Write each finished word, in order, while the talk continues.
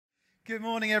Good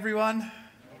morning, everyone.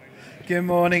 Good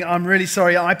morning. I'm really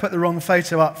sorry I put the wrong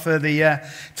photo up for the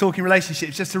talking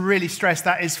relationships. Just to really stress,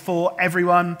 that is for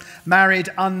everyone, married,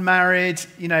 unmarried.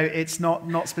 You know, it's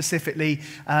not specifically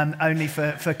only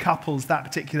for couples. That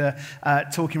particular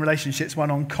talking relationships one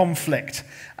on conflict,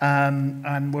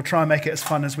 and we'll try and make it as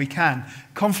fun as we can.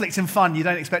 Conflict and fun. You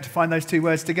don't expect to find those two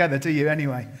words together, do you?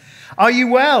 Anyway, are you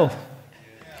well?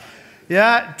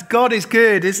 Yeah, God is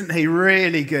good, isn't He?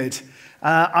 Really good.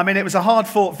 I mean, it was a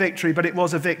hard-fought victory, but it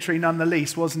was a victory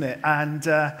nonetheless, wasn't it? And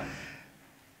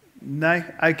no,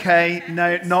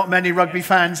 not many rugby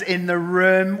fans in the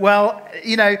room. Well,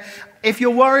 you know, if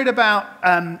you're worried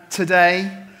about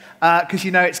today, because you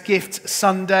know it's Gift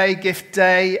Sunday, Gift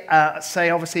Day,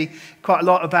 say obviously quite a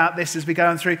lot about this as we go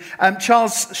on through.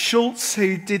 Charles Schulz,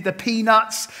 who did the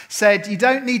Peanuts, said, "You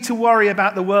don't need to worry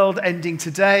about the world ending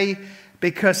today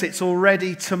because it's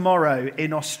already tomorrow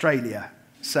in Australia."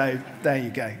 So there you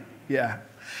go. Yeah.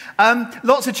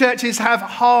 Lots of churches have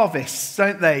harvests,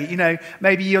 don't they? You know,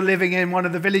 maybe you're living in one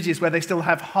of the villages where they still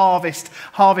have harvest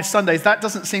Sundays. That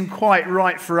doesn't seem quite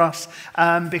right for us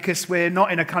because we're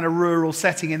not in a kind of rural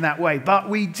setting in that way. But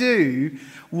we do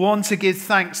want to give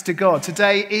thanks to God.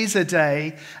 Today is a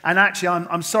day, and actually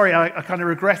I'm sorry, I kind of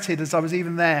regretted as I was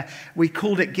even there, we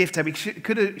called it Gift Day. We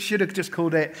should have just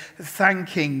called it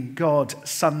Thanking God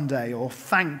Sunday or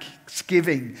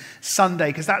Thanksgiving Sunday,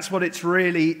 because that's what it's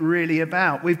really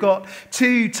about. We've got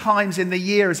 2 times in the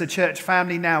year as a church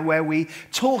family now where we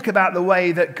talk about the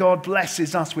way that God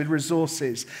blesses us with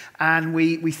resources, and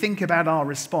we think about our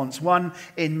response. One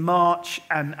in March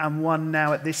and one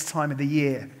now at this time of the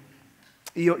year.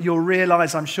 You'll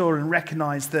realise, I'm sure, and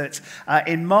recognise that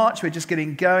in March we're just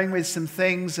getting going with some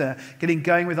things, getting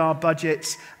going with our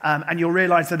budgets, and you'll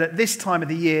realise that at this time of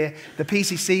the year, the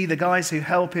PCC, the guys who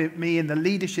help me in the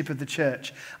leadership of the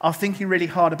church, are thinking really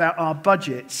hard about our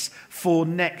budgets for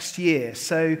next year.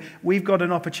 So we've got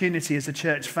an opportunity as a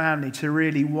church family to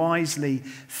really wisely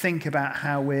think about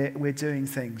how we're doing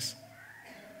things.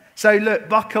 So look,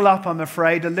 buckle up, I'm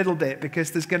afraid, a little bit, because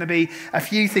there's going to be a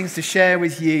few things to share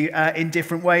with you in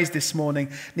different ways this morning.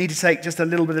 Need to take just a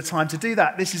little bit of time to do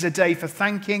that. This is a day for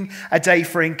thanking, a day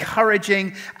for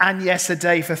encouraging, and yes, a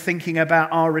day for thinking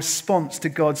about our response to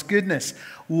God's goodness.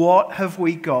 What have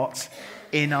we got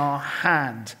in our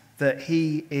hand that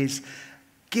He is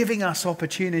giving us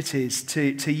opportunities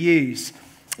to use?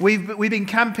 We've been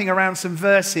camping around some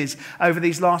verses over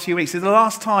these last few weeks. So the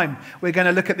last time we're going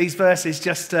to look at these verses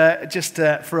just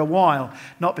for a while,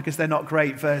 not because they're not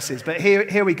great verses, but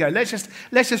here we go. Let's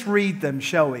just read them,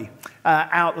 shall we,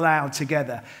 out loud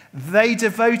together. They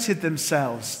devoted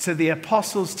themselves to the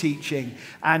apostles' teaching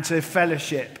and to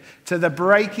fellowship, to the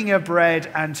breaking of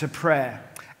bread and to prayer.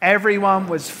 Everyone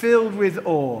was filled with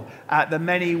awe at the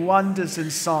many wonders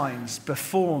and signs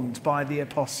performed by the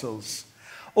apostles.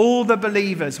 All the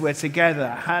believers were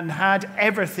together and had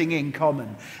everything in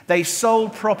common. They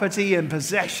sold property and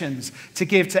possessions to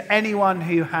give to anyone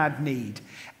who had need.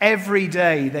 Every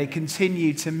day they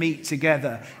continued to meet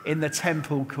together in the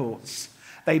temple courts.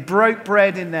 They broke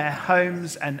bread in their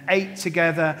homes and ate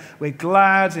together with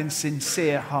glad and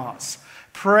sincere hearts,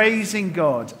 praising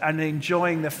God and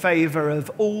enjoying the favor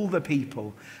of all the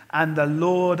people. And the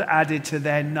Lord added to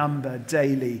their number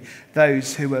daily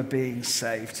those who were being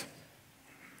saved.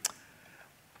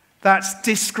 That's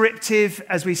descriptive,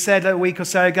 as we said a week or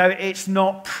so ago. It's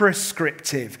not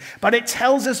prescriptive. But it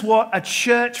tells us what a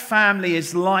church family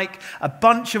is like, a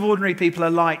bunch of ordinary people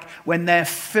are like when they're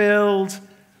filled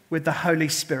with the Holy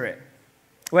Spirit,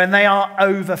 when they are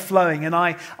overflowing. And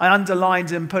I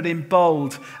underlined and put in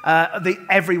bold the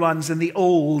everyone's and the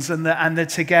alls and the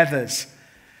togethers.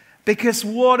 Because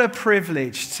what a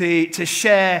privilege to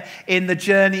share in the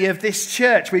journey of this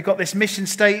church. We've got this mission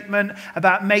statement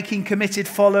about making committed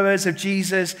followers of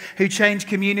Jesus who change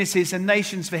communities and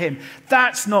nations for Him.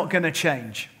 That's not going to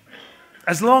change.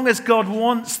 As long as God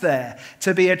wants there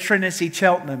to be a Trinity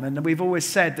Cheltenham, and we've always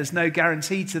said there's no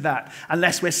guarantee to that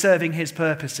unless we're serving His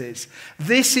purposes.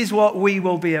 This is what we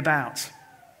will be about.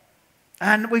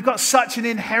 And we've got such an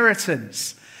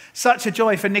inheritance. Such a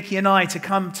joy for Nikki and I to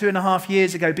come 2.5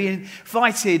 years ago, be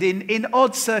invited in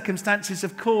odd circumstances,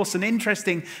 of course, and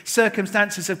interesting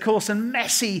circumstances, of course, and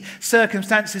messy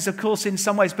circumstances, of course, in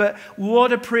some ways. But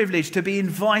what a privilege to be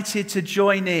invited to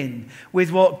join in with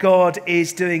what God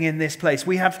is doing in this place.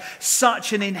 We have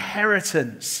such an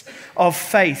inheritance of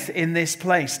faith in this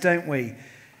place, don't we?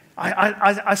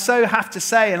 I so have to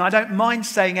say, and I don't mind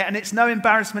saying it, and it's no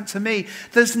embarrassment to me,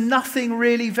 there's nothing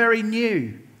really very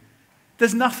new.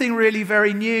 There's nothing really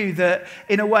very new that,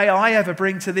 in a way, I ever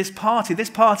bring to this party. This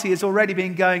party has already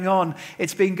been going on.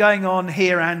 It's been going on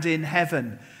here and in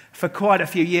heaven for quite a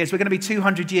few years. We're going to be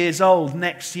 200 years old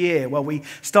next year. Well, we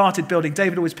started building.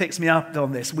 David always picks me up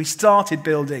on this. We started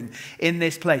building in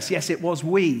this place. Yes, it was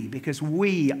we, because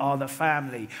we are the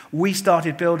family. We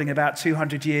started building about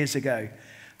 200 years ago.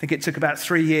 I think it took about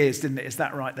 3 years, didn't it? Is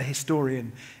that right? The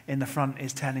historian in the front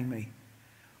is telling me.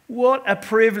 What a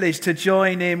privilege to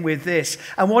join in with this.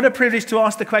 And what a privilege to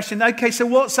ask the question, okay, so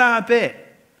what's our bit?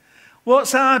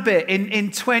 What's our bit in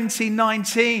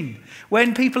 2019?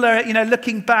 When people are,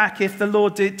 looking back, if the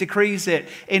Lord decrees it,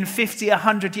 in 50,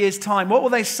 100 years' time, what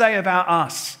will they say about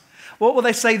us? What will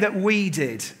they say that we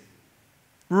did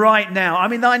right now? I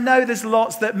mean, I know there's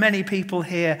lots that many people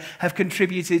here have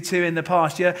contributed to in the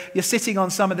past. You're sitting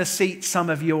on some of the seats, some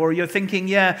of you, or you're thinking,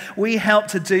 yeah, we helped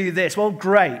to do this. Well,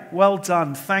 great. Well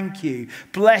done. Thank you.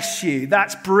 Bless you.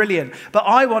 That's brilliant. But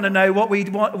I want to know what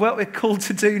we're called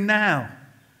to do now.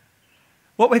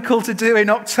 What we're called to do in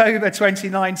October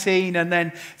 2019 and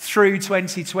then through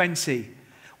 2020.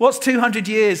 What's 200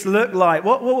 years look like?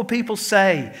 What will people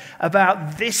say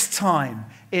about this time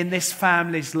in this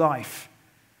family's life?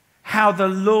 How the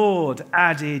Lord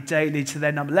added daily to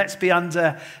their number. Let's be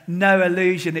under no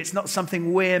illusion. It's not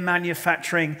something we're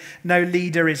manufacturing. No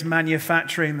leader is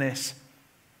manufacturing this.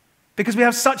 Because we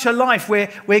have such a life.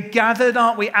 We're gathered,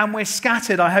 aren't we? And we're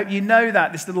scattered. I hope you know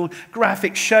that. This little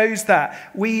graphic shows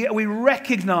that. We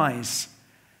recognize,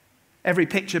 every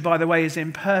picture, by the way, is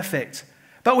imperfect.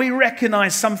 But we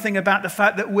recognize something about the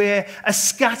fact that we're a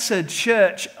scattered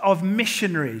church of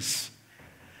missionaries.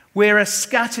 We're a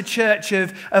scattered church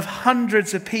of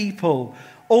hundreds of people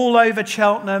all over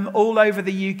Cheltenham, all over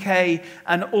the UK,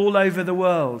 and all over the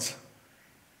world.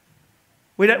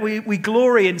 We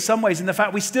glory in some ways in the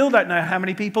fact we still don't know how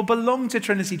many people belong to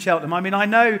Trinity Cheltenham. I mean, I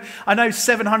know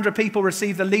 700 people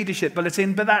receive the leadership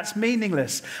bulletin, but that's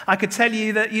meaningless. I could tell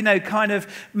you that, kind of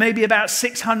maybe about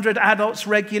 600 adults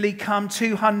regularly come,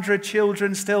 200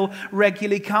 children still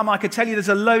regularly come. I could tell you there's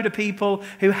a load of people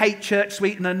who hate Church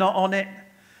Suite and are not on it.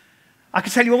 I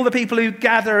could tell you all the people who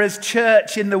gather as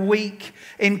church in the week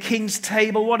in King's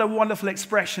Table. What a wonderful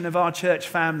expression of our church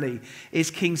family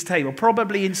is King's Table.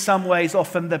 Probably in some ways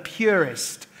often the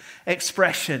purest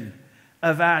expression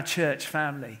of our church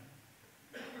family.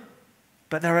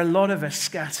 But there are a lot of us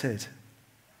scattered.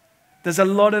 There's a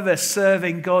lot of us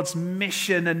serving God's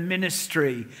mission and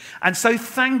ministry. And so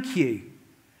thank you.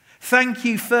 Thank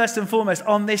you first and foremost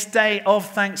on this day of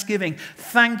Thanksgiving.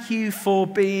 Thank you for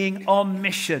being on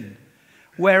mission.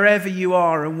 Wherever you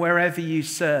are and wherever you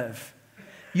serve.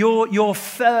 Your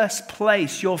first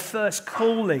place, your first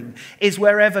calling is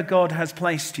wherever God has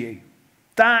placed you.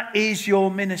 That is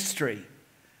your ministry.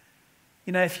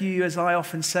 If you, as I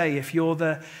often say, if you're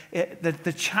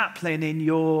the chaplain in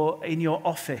your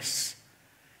office,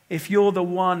 if you're the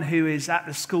one who is at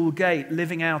the school gate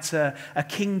living out a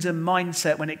kingdom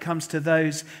mindset when it comes to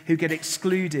those who get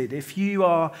excluded, if you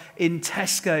are in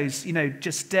Tesco's,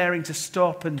 just daring to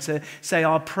stop and to say,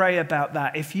 I'll pray about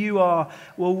that. If you are,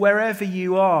 wherever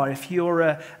you are, if you're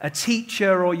a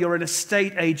teacher or you're an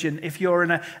estate agent, if you're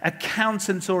an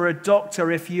accountant or a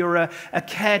doctor, if you're a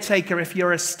caretaker, if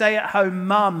you're a stay-at-home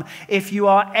mum, if you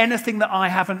are anything that I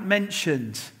haven't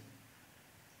mentioned,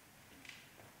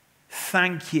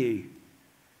 thank you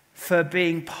for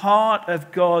being part of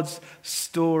God's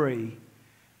story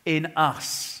in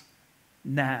us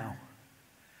now.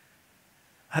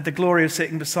 I had the glory of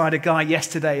sitting beside a guy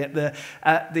yesterday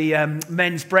at the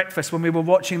men's breakfast when we were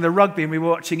watching the rugby and we were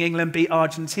watching England beat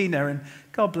Argentina, and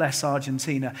God bless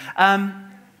Argentina. And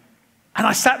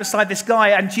I sat beside this guy,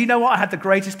 and do you know what? I had the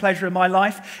greatest pleasure in my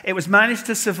life. It was managed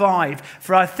to survive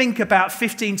for, I think, about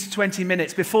 15 to 20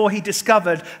 minutes before he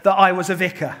discovered that I was a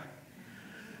vicar.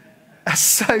 That's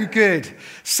so good.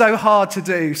 So hard to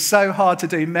do. So hard to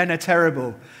do. Men are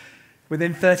terrible.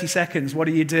 Within 30 seconds, what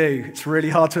do? It's really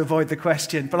hard to avoid the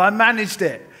question. But I managed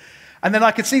it. And then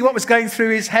I could see what was going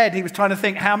through his head. He was trying to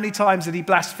think, how many times had he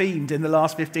blasphemed in the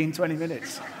last 15, 20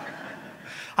 minutes?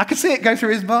 I could see it go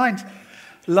through his mind.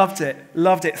 Loved it.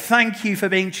 Loved it. Thank you for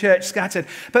being church scattered.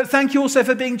 But thank you also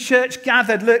for being church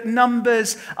gathered. Look,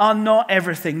 numbers are not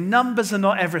everything. Numbers are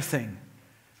not everything.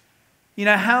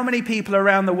 How many people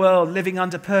around the world living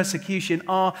under persecution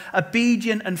are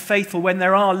obedient and faithful when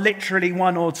there are literally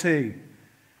one or two?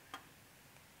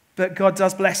 But God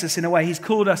does bless us in a way. He's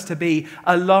called us to be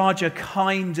a larger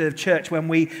kind of church when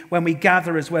we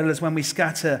gather as well as when we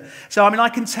scatter. So, I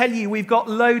can tell you we've got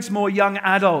loads more young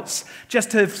adults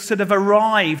just have sort of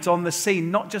arrived on the scene,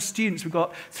 not just students. We've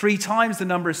got 3 times the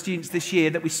number of students this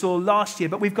year that we saw last year,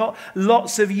 but we've got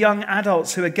lots of young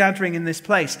adults who are gathering in this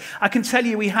place. I can tell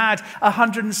you we had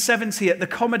 170 at the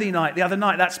comedy night the other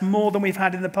night. That's more than we've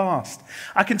had in the past.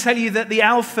 I can tell you that the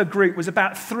Alpha group was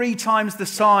about 3 times the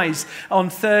size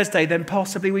on Thursday than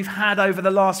possibly we've had over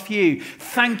the last few.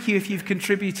 Thank you if you've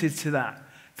contributed to that.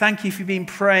 Thank you if you've been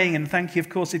praying, and thank you, of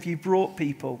course, if you've brought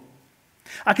people.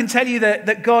 I can tell you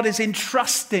that God is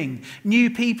entrusting new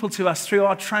people to us through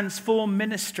our Transform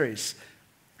ministries,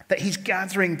 that he's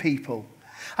gathering people.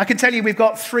 I can tell you we've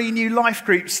got 3 new life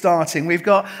groups starting. We've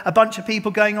got a bunch of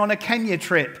people going on a Kenya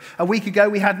trip. A week ago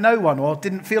we had no one, or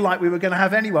didn't feel like we were going to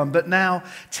have anyone, but now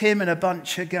Tim and a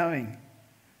bunch are going.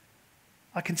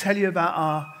 I can tell you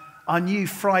about our new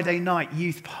Friday night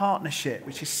youth partnership,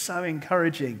 which is so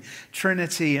encouraging.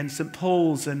 Trinity and St.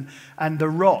 Paul's and The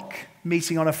Rock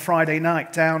meeting on a Friday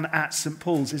night down at St.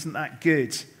 Paul's. Isn't that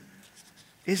good?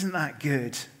 Isn't that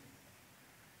good?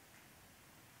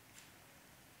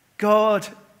 God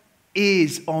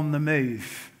is on the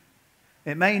move.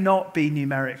 It may not be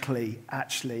numerically,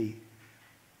 actually,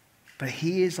 but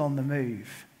he is on the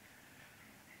move.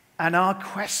 And our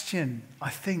question,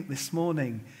 I think, this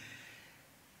morning,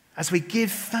 as we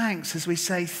give thanks, as we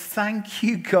say, thank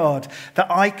you, God,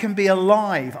 that I can be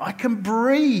alive, I can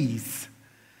breathe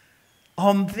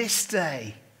on this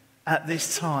day, at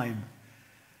this time.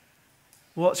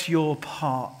 What's your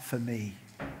part for me?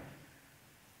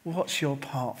 What's your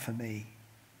part for me?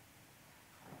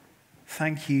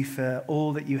 Thank you for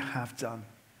all that you have done.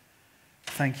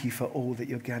 Thank you for all that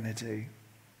you're going to do.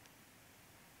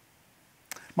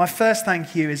 My first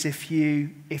thank you is if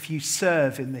you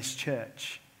serve in this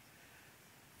church.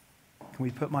 Can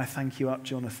we put my thank you up,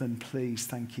 Jonathan, please?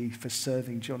 Thank you for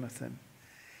serving, Jonathan.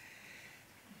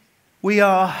 We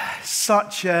are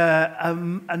such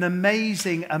an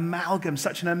amazing amalgam,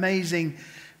 such an amazing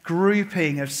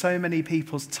grouping of so many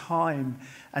people's time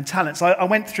and talents. I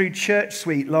went through Church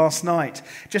Suite last night,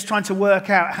 just trying to work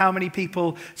out how many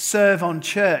people serve on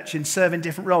church and serve in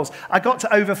different roles. I got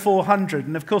to over 400,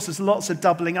 and of course there's lots of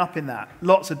doubling up in that,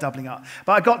 lots of doubling up.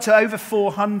 But I got to over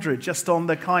 400 just on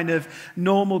the kind of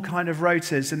normal kind of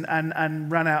rotas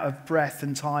and ran out of breath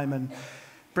and time, and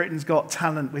Britain's Got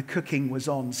Talent with cooking was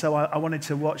on, so I wanted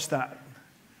to watch that.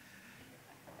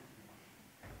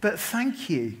 But thank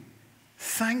you.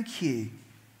 Thank you.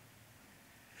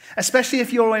 Especially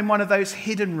if you're in one of those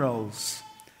hidden roles.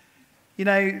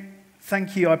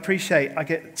 Thank you, I appreciate. I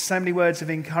get so many words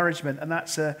of encouragement, and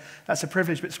that's a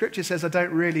privilege. But Scripture says I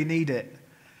don't really need it.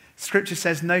 Scripture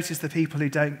says, notice the people who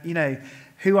don't,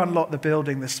 who unlocked the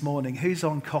building this morning, who's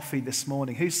on coffee this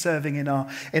morning, who's serving in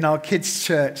our kids'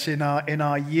 church, in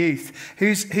our youth,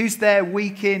 who's there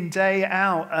week in, day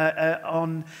out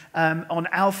on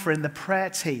Alpha in the prayer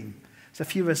team. There's a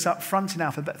few of us up front in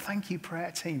Alpha, but thank you,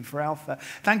 prayer team, for Alpha.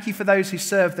 Thank you for those who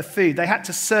serve the food. They had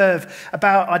to serve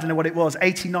about, I don't know what it was,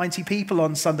 80, 90 people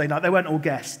on Sunday night. They weren't all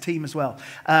guests, team as well.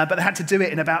 But they had to do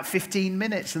it in about 15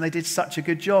 minutes, and they did such a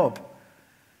good job.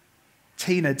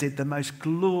 Tina did the most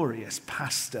glorious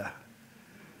pasta.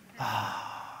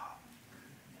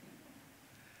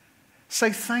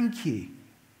 So thank you.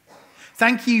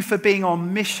 Thank you for being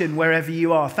on mission wherever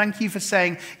you are. Thank you for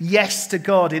saying yes to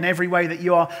God in every way that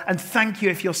you are. And thank you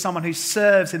if you're someone who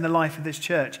serves in the life of this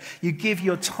church. You give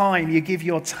your time, you give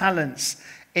your talents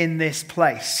in this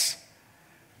place.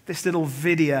 This little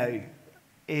video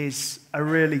is a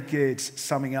really good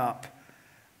summing up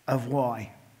of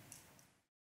why.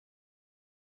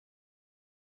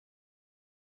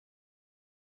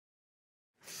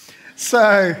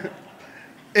 So,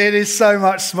 it is so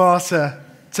much smarter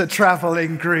to travel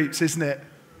in groups, isn't it?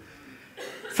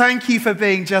 Thank you for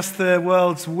being just the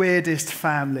world's weirdest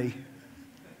family.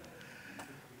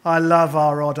 I love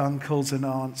our odd uncles and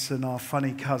aunts and our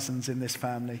funny cousins in this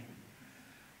family.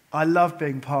 I love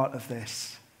being part of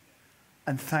this.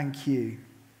 And thank you.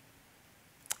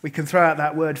 We can throw out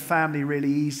that word family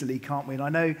really easily, can't we? And I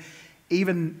know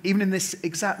even in this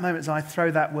exact moment as I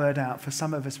throw that word out, for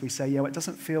some of us we say, it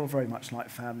doesn't feel very much like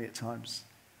family at times.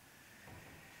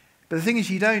 But the thing is,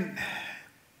 you don't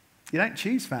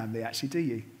choose family, actually, do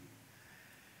you?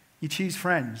 You choose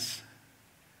friends.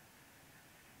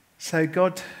 So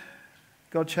God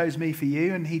chose me for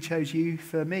you, and he chose you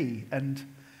for me. And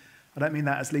I don't mean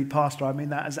that as lead pastor, I mean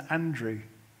that as Andrew.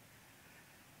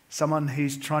 Someone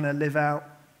who's trying to live out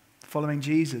following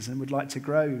Jesus and would like to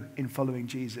grow in following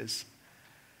Jesus.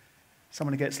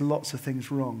 Someone who gets lots of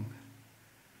things wrong.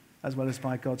 as well as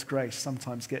by God's grace,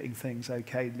 sometimes getting things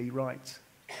okayly right.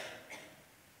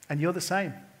 And you're the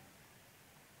same.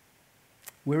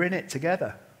 We're in it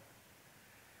together.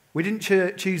 We didn't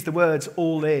choose the words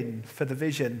all in for the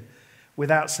vision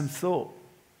without some thought.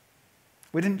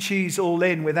 We didn't choose all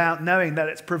in without knowing that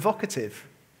it's provocative.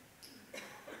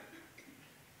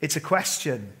 It's a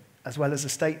question as well as a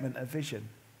statement of vision.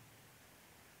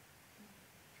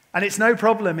 And it's no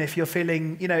problem if you're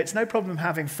feeling, it's no problem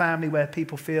having family where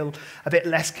people feel a bit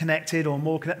less connected or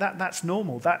more connected. That's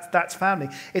normal. That's family.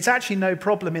 It's actually no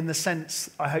problem in the sense,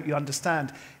 I hope you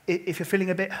understand, if you're feeling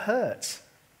a bit hurt.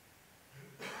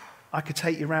 I could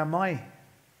take you around my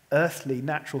earthly,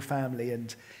 natural family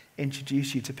and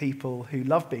introduce you to people who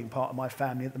love being part of my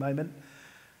family at the moment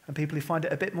and people who find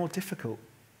it a bit more difficult.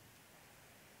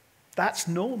 That's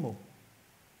normal.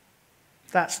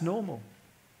 That's normal.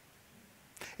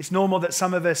 It's normal that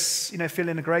some of us, feel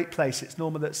in a great place. It's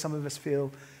normal that some of us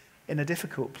feel in a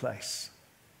difficult place.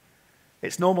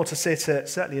 It's normal to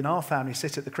certainly in our family,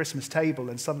 sit at the Christmas table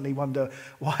and suddenly wonder,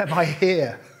 why am I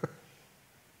here?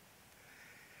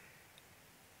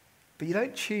 But you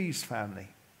don't choose family.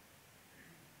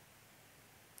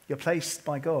 You're placed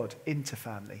by God into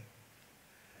family.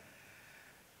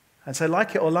 And so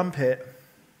like it or lump it,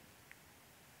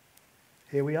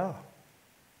 here we are.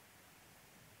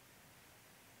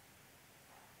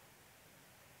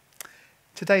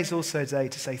 Today's also a day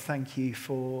to say thank you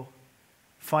for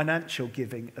financial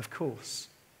giving, of course.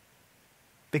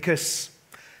 Because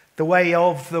the way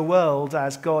of the world,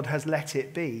 as God has let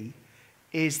it be,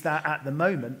 is that at the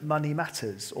moment money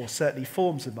matters, or certainly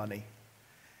forms of money.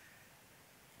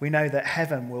 We know that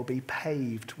heaven will be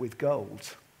paved with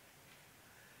gold.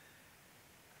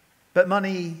 But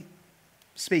money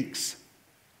speaks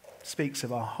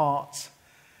of our heart,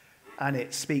 and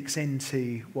it speaks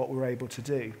into what we're able to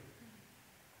do.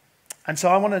 And so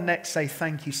I want to next say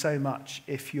thank you so much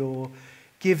if you're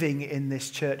giving in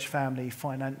this church family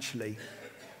financially,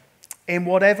 in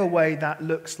whatever way that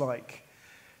looks like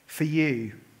for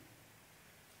you.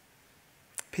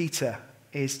 Peter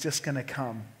is just going to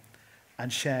come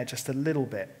and share just a little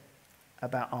bit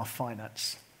about our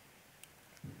finance.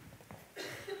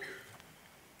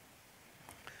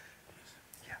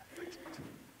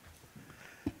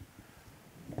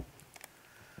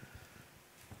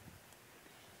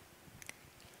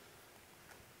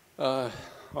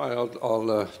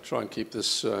 I'll try and keep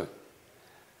this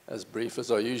as brief as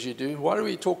I usually do. Why do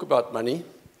we talk about money?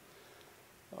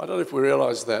 I don't know if we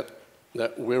realize that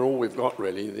we're all we've got,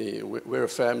 really. We're a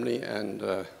family,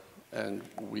 and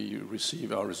we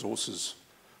receive our resources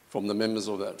from the members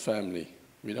of that family.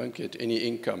 We don't get any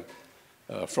income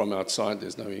from outside.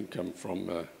 There's no income from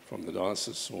the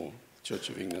diocese or the Church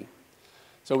of England.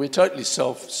 So we're totally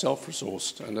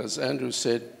self-resourced. And as Andrew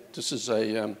said, this is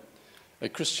a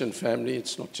Christian family.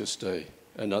 It's not just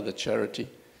another charity.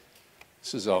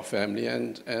 This is our family,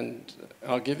 and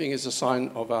our giving is a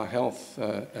sign of our health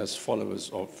as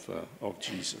followers of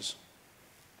Jesus.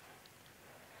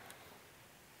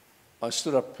 I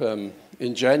stood up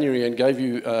in January and gave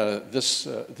you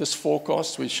this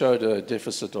forecast. We showed a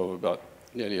deficit of about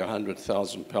nearly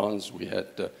 £100,000.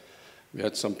 We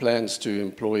had some plans to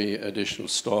employ additional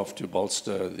staff to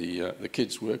bolster the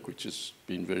kids' work, which has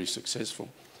been very successful,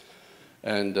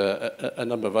 and a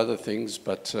number of other things,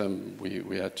 but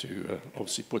we had to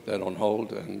obviously put that on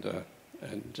hold and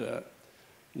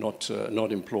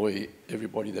not employ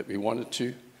everybody that we wanted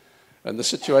to. And the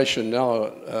situation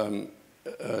now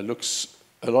looks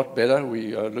a lot better.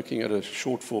 We are looking at a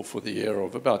shortfall for the year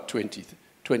of about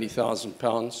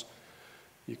 £20,000.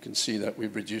 You can see that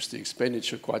we've reduced the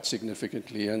expenditure quite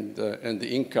significantly, and the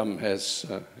income has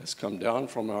come down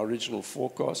from our original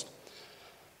forecast.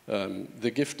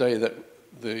 The gift day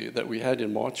that we had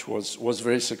in March was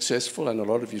very successful, and a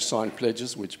lot of you signed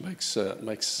pledges, which makes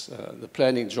the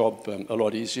planning job a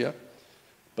lot easier.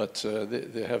 But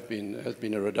there has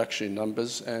been a reduction in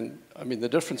numbers, and I mean the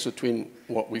difference between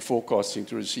what we're forecasting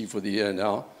to receive for the year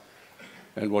now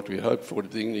and what we hope for at the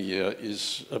beginning of the year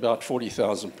is about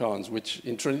 £40,000, which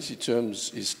in Trinity terms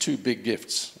is two big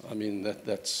gifts. I mean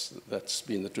that's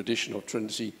been the tradition of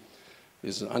Trinity.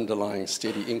 There's an underlying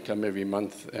steady income every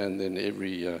month, and then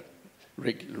every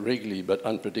regularly but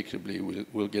unpredictably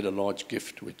we'll get a large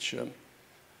gift which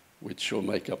will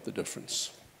make up the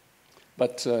difference.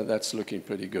 But that's looking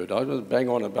pretty good. I will bang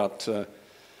on about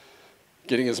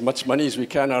getting as much money as we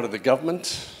can out of the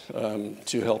government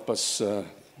to help us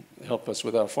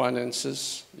with our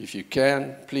finances. If you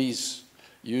can, please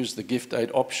use the gift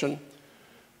aid option.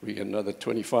 We get another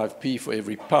 25p for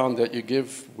every pound that you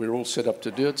give. We're all set up to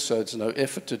do it, so it's no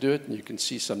effort to do it. And you can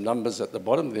see some numbers at the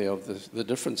bottom there of the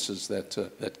differences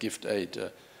that gift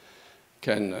aid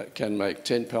can make.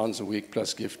 £10 a week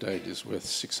plus gift aid is worth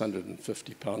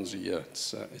 £650 a year.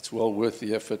 It's well worth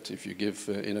the effort. If you give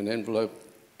in an envelope,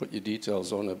 put your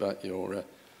details on about your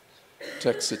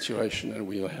tax situation, and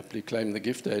we'll happily claim the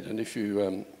gift aid. And if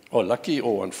you are lucky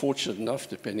or unfortunate enough,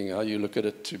 depending how you look at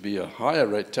it, to be a higher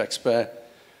rate taxpayer,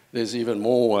 there's even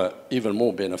more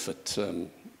benefit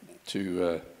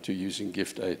to using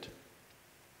gift aid.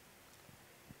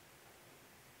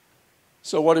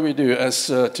 So what do we do? As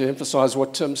to emphasize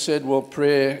what Tim said, well,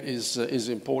 prayer is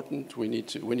important. We need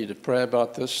to pray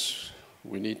about this.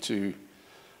 We need to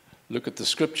look at the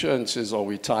scripture and says, are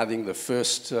we tithing the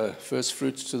first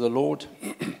fruits to the Lord?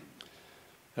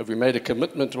 Have we made a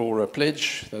commitment or a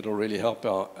pledge? That'll really help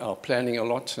our planning a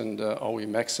lot. And are we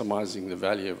maximizing the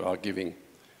value of our giving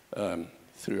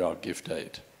through our gift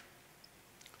aid?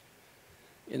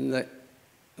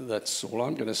 That's all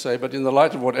I'm going to say. But in the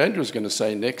light of what Andrew's going to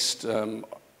say next,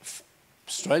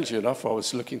 strangely enough, I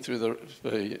was looking through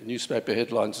the newspaper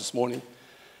headlines this morning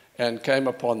and came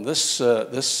upon this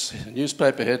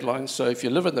newspaper headline. So if you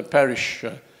live in the parish,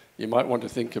 you might want to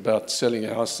think about selling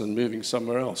your house and moving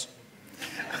somewhere else.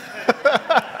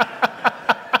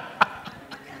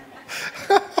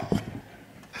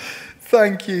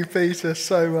 Thank you, Peter,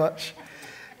 so much.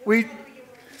 We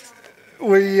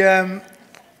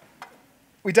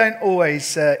don't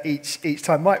always, each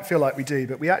time, might feel like we do,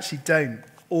 but we actually don't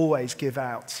always give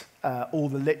out all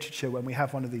the literature when we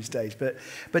have one of these days.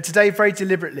 But today, very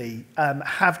deliberately,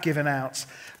 have given out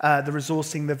the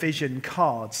Resourcing the Vision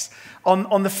cards.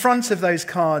 On the front of those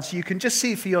cards, you can just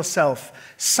see for yourself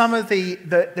some of the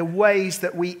ways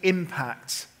that we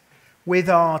impact with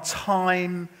our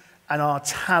time and our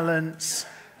talents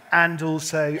and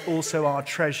also our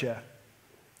treasure.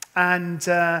 And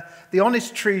the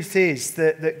honest truth is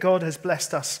that God has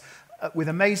blessed us with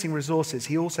amazing resources.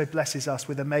 He also blesses us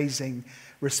with amazing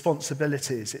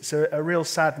responsibilities. It's a real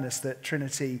sadness that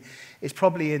Trinity is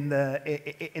probably in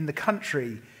the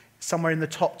country somewhere in the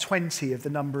top 20 of the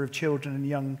number of children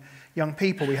and young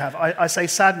people we have. I say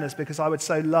sadness because I would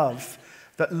so love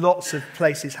that lots of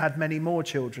places had many more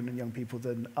children and young people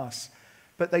than us,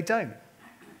 but they don't.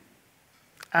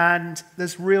 And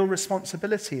there's real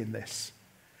responsibility in this.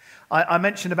 I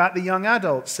mentioned about the young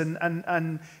adults,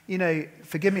 and you know,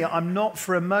 forgive me, I'm not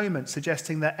for a moment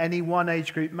suggesting that any one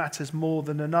age group matters more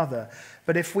than another.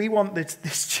 But if we want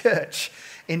this church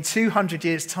in 200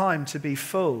 years' time to be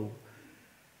full,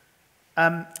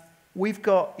 we've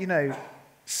got, you know,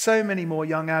 so many more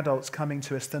young adults coming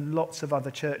to us than lots of other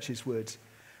churches would.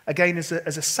 Again, as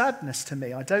a sadness to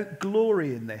me, I don't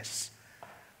glory in this.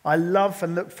 I love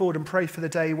and look forward and pray for the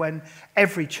day when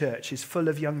every church is full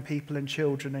of young people and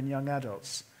children and young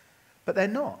adults. But they're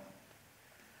not.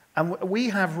 And we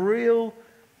have real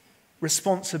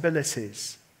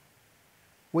responsibilities.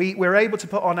 We're able to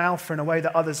put on Alpha in a way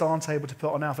that others aren't able to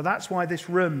put on Alpha. That's why this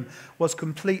room was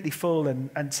completely full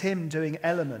and Tim doing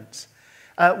Element.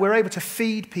 We're able to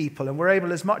feed people, and we're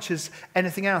able, as much as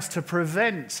anything else, to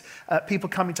prevent people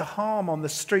coming to harm on the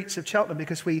streets of Cheltenham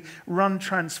because we run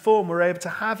Transform. We're able to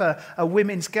have a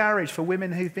women's garage for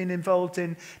women who've been involved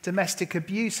in domestic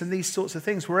abuse and these sorts of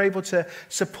things. We're able to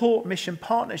support mission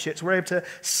partnerships. We're able to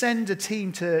send a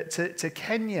team to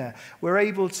Kenya. We're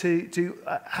able to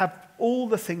have all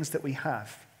the things that we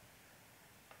have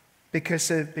because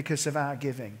of our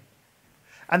giving.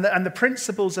 And the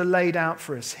principles are laid out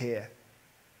for us here.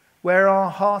 Where our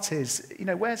heart is, you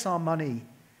know, where's our money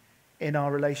in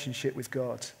our relationship with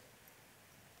God?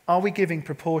 Are we giving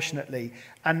proportionately?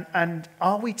 And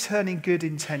are we turning good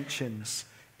intentions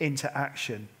into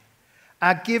action?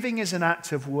 Our giving is an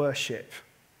act of worship.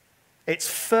 It's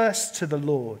first to the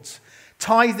Lord.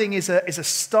 Tithing is a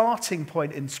starting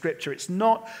point in Scripture. It's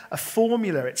not a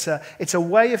formula. It's a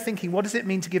way of thinking. What does it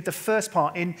mean to give the first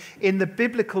part? In the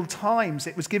biblical times,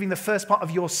 it was giving the first part of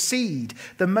your seed,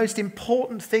 the most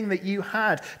important thing that you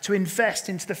had to invest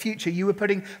into the future. You were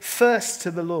putting first to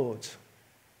the Lord.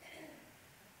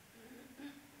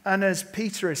 And as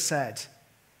Peter has said,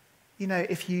 you know,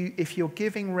 if you're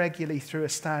giving regularly through a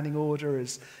standing order,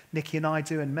 as Nikki and I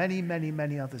do, and many, many,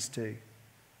 many others do,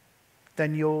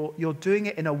 then you're doing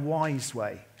it in a wise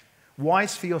way.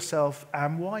 Wise for yourself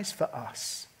and wise for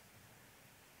us.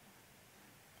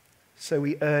 So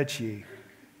we urge you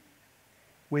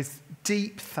with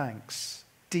deep thanks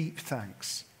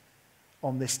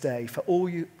on this day for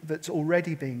all that's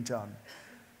already being done.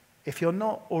 If you're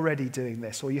not already doing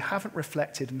this, or you haven't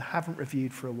reflected and haven't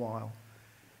reviewed for a while,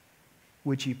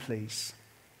 would you please?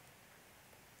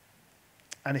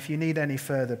 And if you need any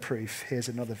further proof, here's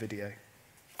another video.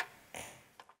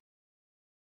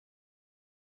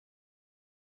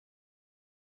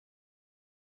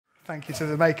 Thank you to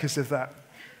the makers of that.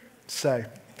 So,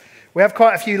 we have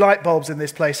quite a few light bulbs in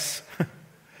this place.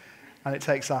 And it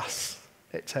takes us.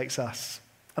 It takes us.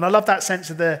 And I love that sense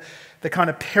of the kind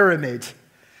of pyramid,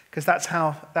 because that's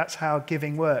how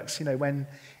giving works. You know, when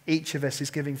each of us is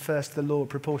giving first to the Lord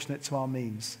proportionate to our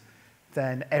means,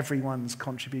 then everyone's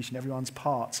contribution, everyone's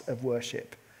part of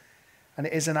worship. And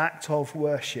it is an act of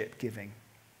worship giving,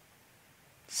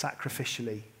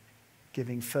 sacrificially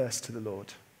giving first to the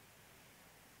Lord.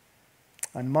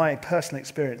 And my personal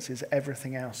experience is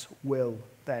everything else will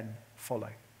then follow.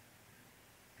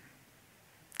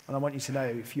 And I want you to know,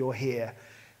 if you're here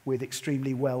with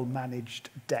extremely well-managed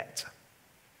debt,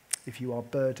 if you are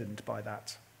burdened by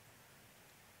that,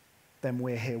 then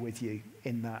we're here with you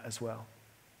in that as well.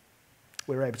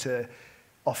 We're able to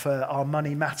offer our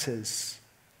Money Matters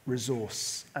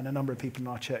resource, and a number of people in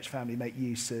our church family make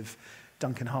use of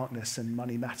Duncan Harkness and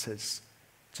Money Matters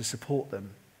to support them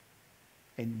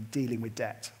in dealing with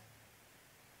debt.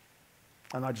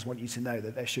 And I just want you to know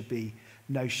that there should be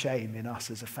no shame in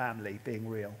us as a family being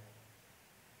real.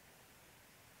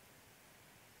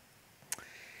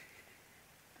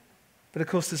 But of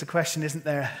course there's a question, isn't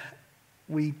there?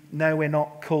 We know we're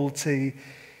not called to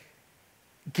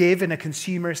give in a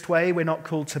consumerist way. We're not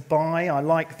called to buy. I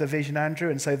like the vision, Andrew,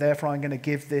 and so therefore I'm going to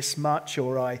give this much,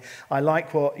 or I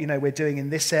like what we're doing in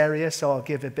this area, so I'll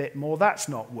give a bit more. That's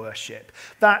not worship.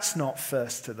 That's not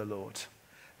first to the Lord.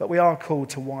 But we are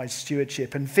called to wise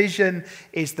stewardship. And vision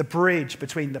is the bridge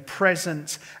between the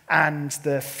present and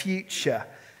the future.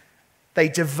 They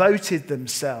devoted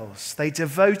themselves.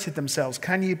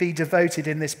 Can you be devoted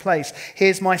in this place?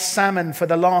 Here's my salmon for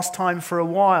the last time for a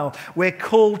while. We're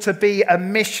called to be a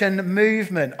mission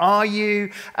movement. Are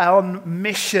you on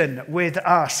mission with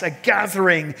us? A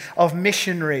gathering of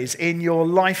missionaries in your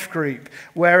life group.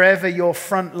 Wherever your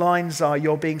front lines are,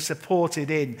 you're being supported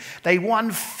in. They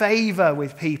won favor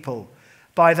with people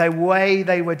by the way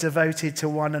they were devoted to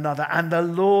one another. And the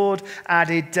Lord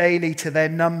added daily to their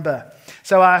number.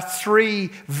 So our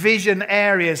three vision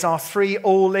areas, our three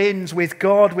all-ins with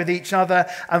God, with each other,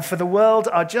 and for the world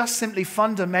are just simply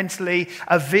fundamentally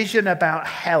a vision about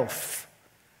health.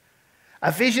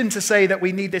 A vision to say that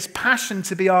we need this passion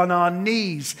to be on our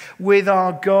knees with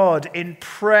our God in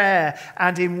prayer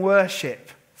and in worship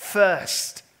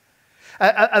first.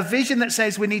 A vision that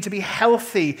says we need to be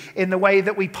healthy in the way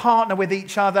that we partner with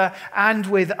each other and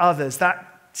with others.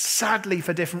 That, sadly,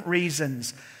 for different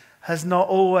reasons, has not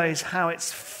always how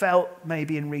it's felt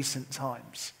maybe in recent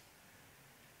times.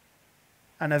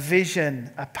 And a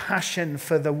vision, a passion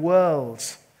for the world.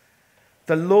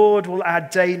 The Lord will add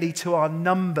daily to our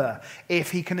number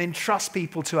if he can entrust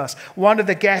people to us. One of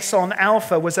the guests on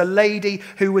Alpha was a lady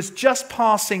who was just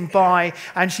passing by,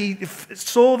 and she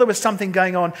saw there was something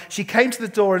going on. She came to the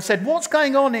door and said, "What's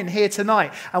going on in here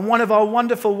tonight?" And one of our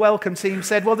wonderful welcome team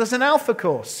said, "Well, there's an Alpha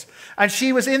course." And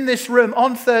she was in this room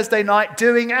on Thursday night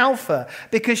doing Alpha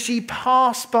because she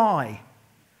passed by.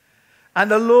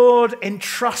 And the Lord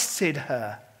entrusted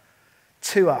her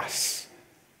to us.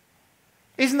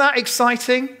 Isn't that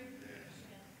exciting?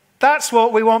 That's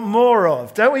what we want more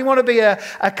of. Don't we want to be a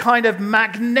kind of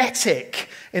magnetic,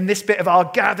 in this bit of our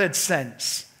gathered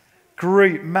sense,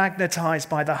 group magnetized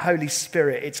by the Holy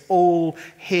Spirit? It's all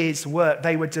his work.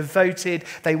 They were devoted,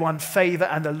 they won favor,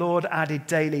 and the Lord added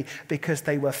daily because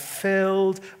they were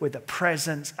filled with the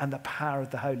presence and the power of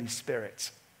the Holy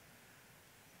Spirit.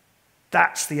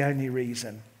 That's the only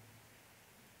reason.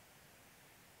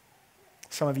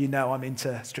 Some of you know I'm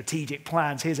into strategic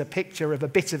plans. Here's a picture of a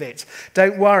bit of it.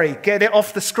 Don't worry, get it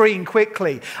off the screen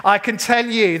quickly. I can tell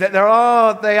you that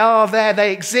they are there,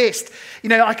 they exist.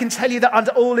 I can tell you that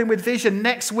under All In With Vision,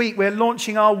 next week we're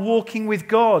launching our Walking With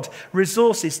God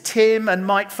resources. Tim and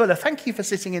Mike Fuller, thank you for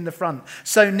sitting in the front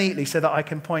so neatly so that I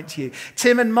can point to you.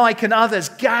 Tim and Mike and others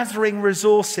gathering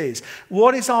resources.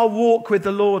 What does our walk with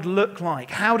the Lord look like?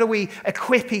 How do we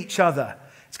equip each other?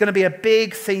 It's going to be a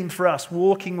big theme for us,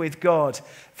 walking with God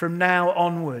from now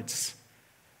onwards.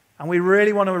 And we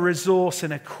really want to resource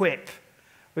and equip.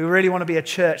 We really want to be a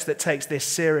church that takes this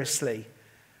seriously.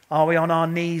 Are we on our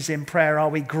knees in prayer? Are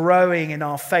we growing in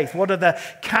our faith? What are the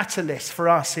catalysts for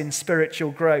us in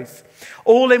spiritual growth?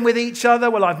 All in with each other.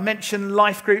 Well, I've mentioned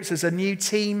life groups as a new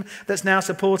team that's now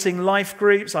supporting life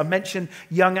groups. I've mentioned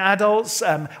young adults.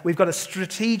 We've got a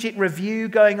strategic review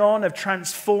going on of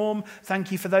Transform.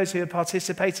 Thank you for those who are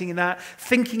participating in that.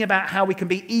 Thinking about how we can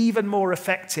be even more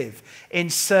effective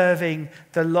in serving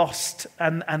the lost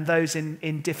and those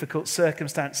in difficult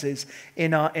circumstances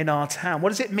in our town. What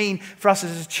does it mean for us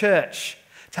as a church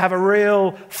to have a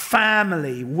real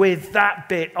family with that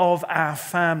bit of our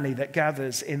family that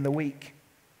gathers in the week?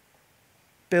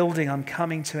 Building, I'm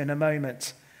coming to in a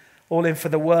moment. All in for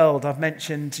the world. I've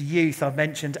mentioned youth. I've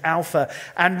mentioned Alpha.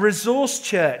 And Resource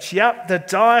Church. Yep, the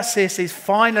diocese is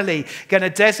finally going to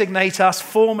designate us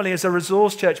formally as a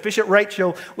Resource Church. Bishop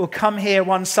Rachel will come here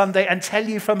one Sunday and tell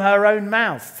you from her own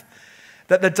mouth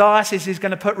that the diocese is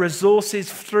going to put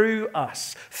resources through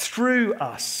us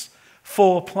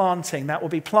for planting. That will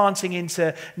be planting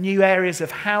into new areas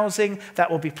of housing. That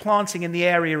will be planting in the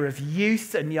area of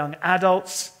youth and young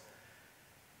adults.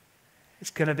 It's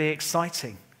going to be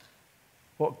exciting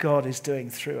what God is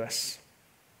doing through us.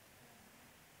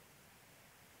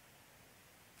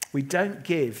 We don't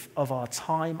give of our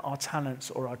time, our talents,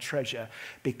 or our treasure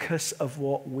because of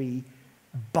what we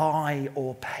buy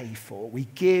or pay for. We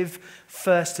give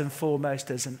first and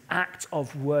foremost as an act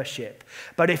of worship.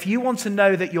 But if you want to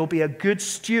know that you'll be a good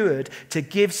steward to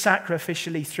give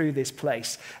sacrificially through this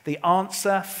place, the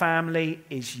answer, family,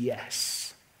 is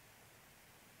yes.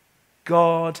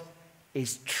 God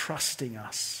is trusting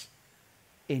us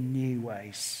in new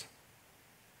ways.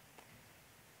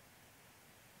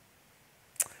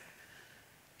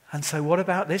 And so what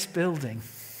about this building?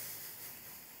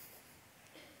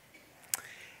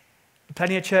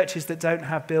 Plenty of churches that don't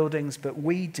have buildings, but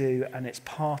we do, and it's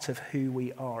part of who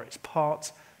we are. It's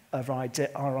part of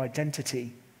our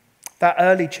identity. That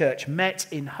early church met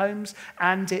in homes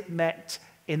and it met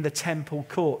in the temple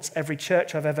courts. Every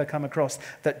church I've ever come across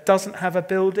that doesn't have a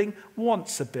building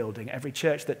wants a building. Every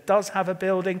church that does have a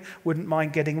building wouldn't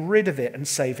mind getting rid of it and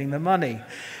saving the money.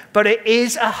 But it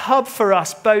is a hub for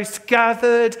us, both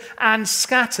gathered and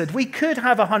scattered. We could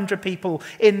have 100 people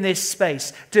in this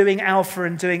space doing Alpha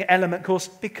and doing Element course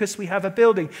because we have a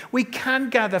building. We can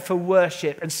gather for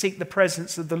worship and seek the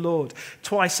presence of the Lord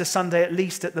twice a Sunday at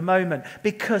least at the moment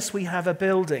because we have a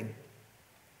building.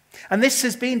 And this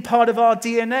has been part of our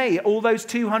DNA all those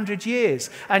 200 years.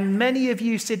 And many of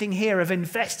you sitting here have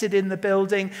invested in the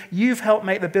building. You've helped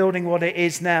make the building what it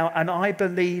is now. And I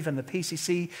believe, and the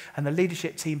PCC and the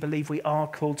leadership team believe, we are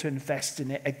called to invest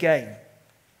in it again.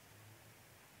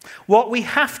 What we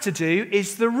have to do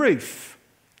is the roof.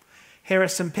 Here are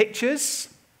some pictures.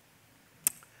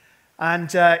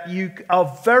 And you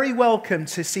are very welcome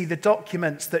to see the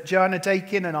documents that Joanna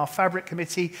Dakin and our Fabric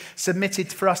Committee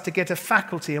submitted for us to get a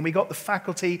faculty. And we got the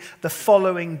faculty the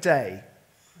following day.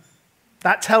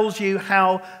 That tells you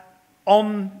how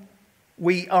on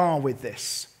we are with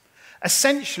this.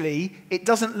 Essentially, it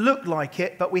doesn't look like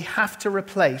it, but we have to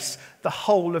replace the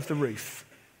whole of the roof.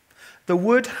 The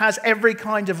wood has every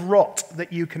kind of rot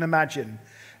that you can imagine.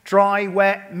 Dry,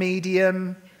 wet,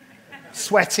 medium,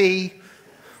 sweaty,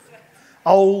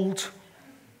 old.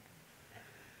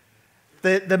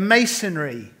 The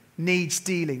masonry needs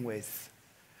dealing with.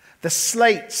 The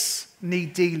slates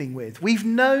need dealing with. We've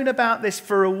known about this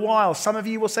for a while. Some of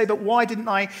you will say, but why didn't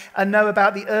I know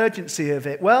about the urgency of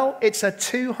it? Well, it's a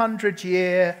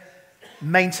 200-year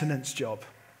maintenance job.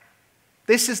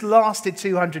 This has lasted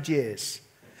 200 years.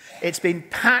 It's been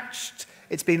patched.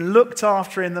 It's been looked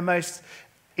after in the most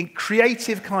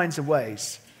creative kinds of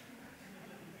ways.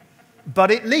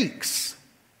 But it leaks.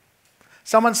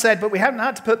 Someone said, but we haven't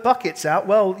had to put buckets out.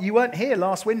 Well, you weren't here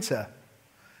last winter.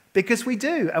 Because we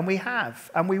do, and we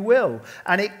have, and we will.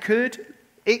 And it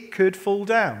could fall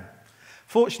down.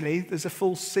 Fortunately, there's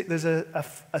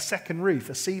a second roof,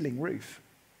 a ceiling roof.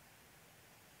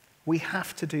 We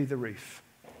have to do the roof.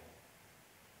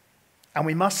 And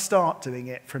we must start doing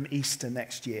it from Easter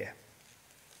next year.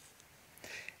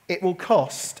 It will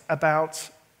cost about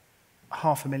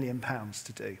 £500,000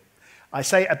 to do. I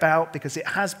say about because it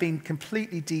has been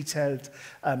completely detailed,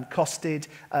 costed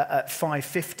at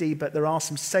 $550, but there are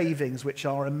some savings which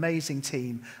our amazing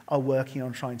team are working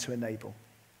on trying to enable.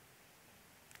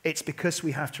 It's because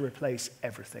we have to replace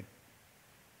everything.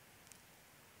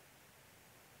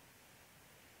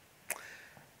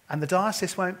 And the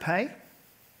diocese won't pay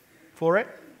for it.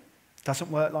 Doesn't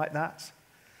work like that.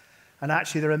 And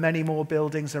actually there are many more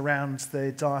buildings around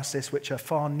the diocese which are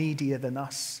far needier than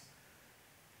us,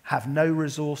 have no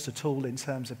resource at all in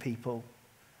terms of people,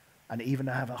 and even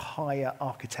have a higher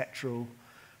architectural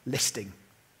listing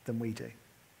than we do.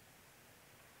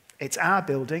 It's our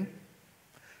building.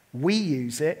 We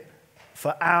use it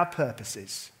for our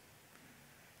purposes.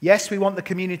 Yes, we want the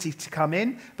community to come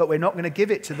in, but we're not going to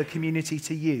give it to the community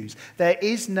to use. There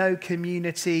is no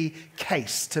community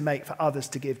case to make for others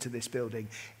to give to this building.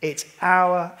 It's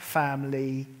our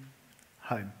family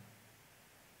home.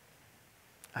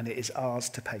 And it is ours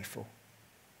to pay for.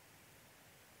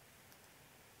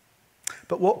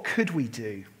 But what could we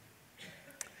do?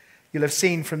 You'll have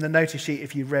seen from the notice sheet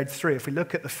if you've read through. If we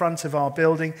look at the front of our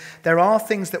building, there are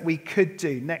things that we could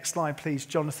do. Next slide, please,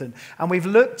 Jonathan. And we've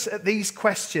looked at these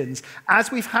questions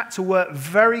as we've had to work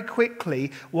very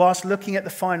quickly whilst looking at the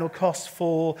final cost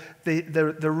for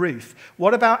the roof.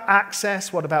 What about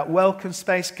access? What about welcome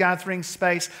space, gathering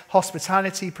space,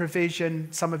 hospitality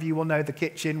provision? Some of you will know the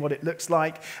kitchen, what it looks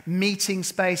like. Meeting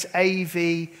space,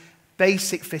 AV,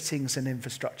 basic fittings and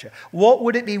infrastructure. What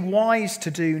would it be wise to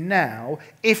do now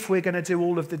if we're going to do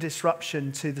all of the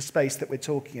disruption to the space that we're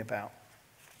talking about?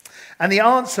 And the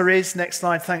answer is, next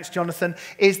slide, thanks Jonathan,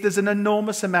 is there's an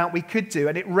enormous amount we could do.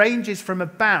 And it ranges from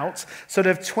about sort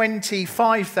of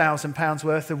 £25,000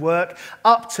 worth of work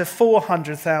up to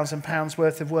 £400,000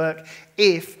 worth of work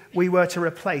if we were to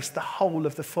replace the whole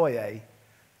of the foyer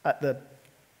at the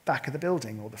back of the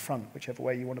building or the front, whichever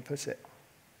way you want to put it.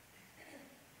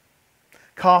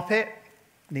 Carpet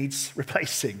needs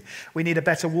replacing. We need a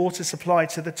better water supply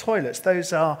to the toilets.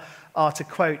 Those are to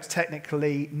quote,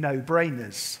 technically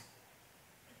no-brainers.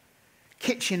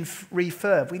 Kitchen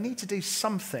refurb. We need to do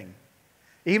something,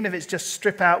 even if it's just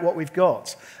strip out what we've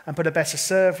got and put a better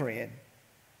servery in.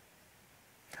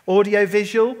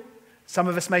 Audio-visual. Some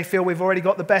of us may feel we've already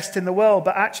got the best in the world,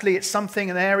 but actually it's something,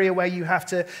 an area where you have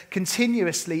to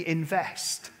continuously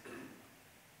invest.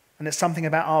 And it's something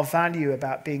about our value,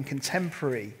 about being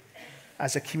contemporary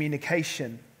as a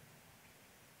communication.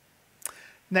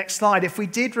 Next slide. If we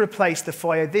did replace the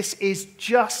foyer, this is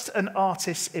just an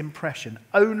artist's impression,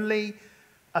 only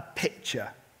a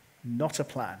picture, not a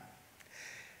plan.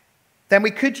 Then we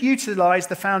could utilize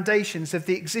the foundations of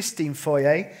the existing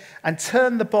foyer and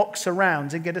turn the box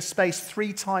around and get a space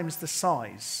 3 times the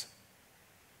size.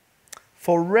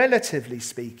 For relatively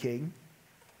speaking,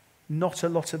 not a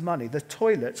lot of money. The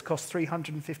toilets cost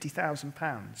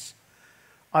 £350,000.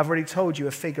 I've already told you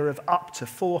a figure of up to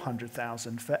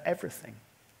 £400,000 for everything.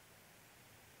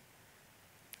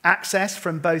 Access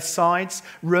from both sides,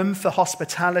 room for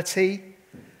hospitality,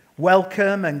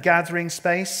 welcome and gathering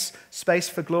space, space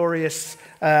for glorious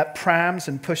prams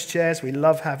and pushchairs. We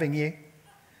love having you.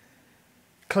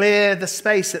 Clear the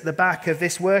space at the back of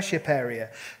this worship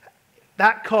area.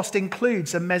 That cost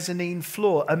includes a mezzanine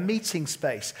floor, a meeting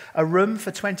space, a room for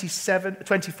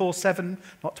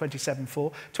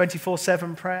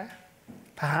 24/7 prayer,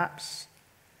 perhaps.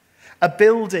 A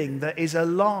building that is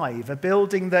alive, a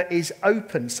building that is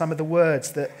open, some of the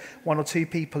words that 1 or 2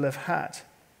 people have had.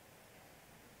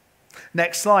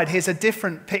 Next slide, here's a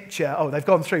different picture. Oh, they've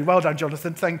gone through. Well done,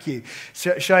 Jonathan, thank you.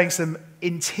 Showing some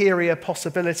interior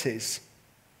possibilities.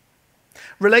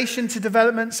 Relation to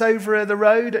developments over the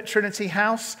road at Trinity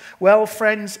House? Well,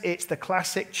 friends, it's the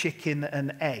classic chicken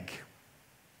and egg.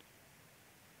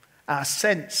 Our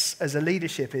sense as a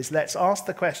leadership is let's ask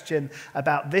the question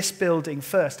about this building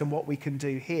first and what we can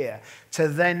do here, to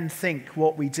then think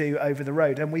what we do over the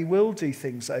road. And we will do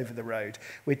things over the road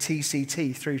with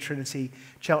TCT through Trinity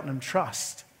Cheltenham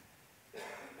Trust.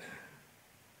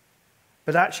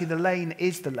 But actually the lane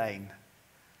is the lane.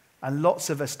 And lots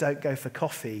of us don't go for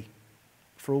coffee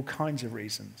for all kinds of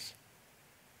reasons.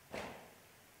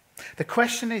 The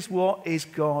question is, what is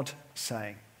God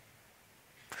saying?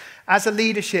 As a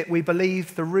leadership, we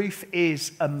believe the roof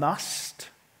is a must,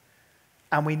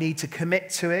 and we need to commit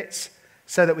to it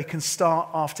so that we can start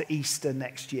after Easter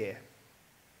next year.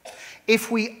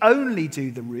 If we only do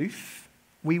the roof,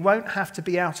 we won't have to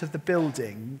be out of the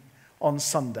building on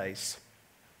Sundays.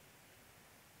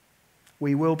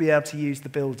 We will be able to use the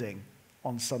building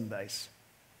on Sundays.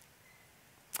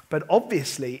 But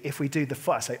obviously, if we do the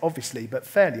foyer, I say obviously, but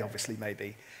fairly obviously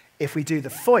maybe, if we do the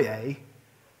foyer,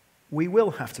 we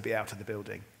will have to be out of the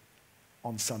building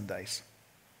on Sundays.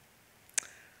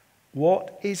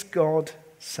 What is God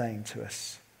saying to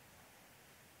us?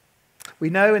 We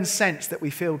know and sense that we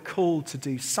feel called to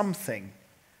do something,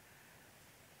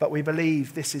 but we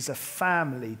believe this is a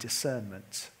family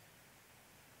discernment.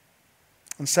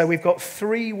 And so we've got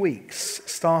 3 weeks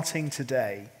starting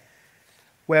today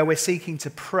where we're seeking to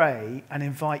pray and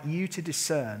invite you to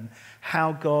discern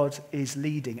how God is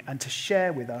leading and to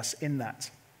share with us in that.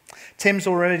 Tim's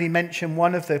already mentioned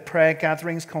one of the prayer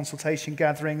gatherings, consultation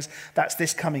gatherings. That's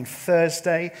this coming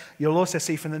Thursday. You'll also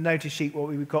see from the notice sheet what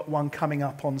we've got one coming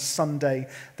up on Sunday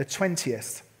the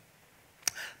 20th.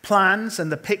 Plans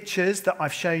and the pictures that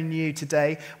I've shown you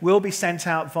today will be sent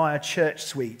out via Church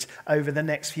Suite over the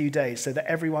next few days so that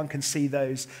everyone can see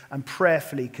those and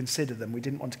prayerfully consider them. We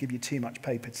didn't want to give you too much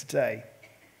paper today.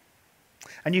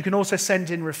 And you can also send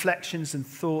in reflections and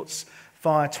thoughts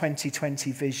via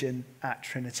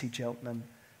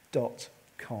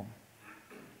 2020vision@trinitycheltenham.com.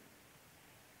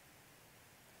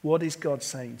 What is God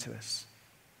saying to us?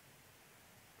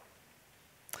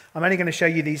 I'm only going to show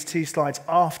you these 2 slides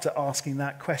after asking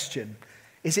that question.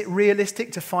 Is it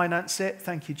realistic to finance it?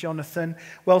 Thank you, Jonathan.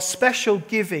 Well, special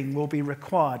giving will be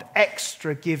required.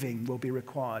 Extra giving will be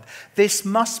required. This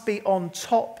must be on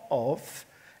top of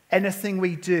anything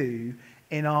we do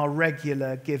in our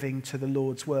regular giving to the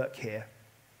Lord's work here.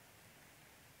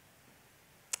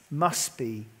 Must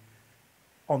be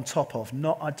on top of,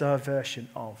 not a diversion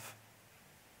of.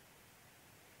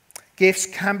 Gifts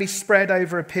can be spread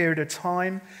over a period of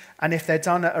time, and if they're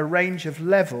done at a range of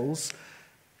levels,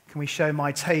 can we show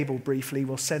my table briefly?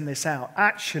 We'll send this out.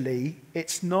 Actually,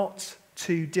 it's not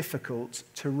too difficult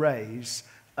to raise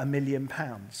 £1 million.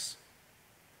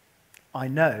 I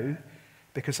know,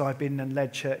 because I've been and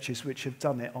led churches which have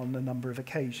done it on a number of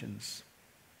occasions.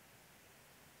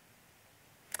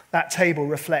 That table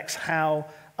reflects how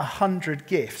 100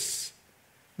 gifts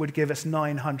would give us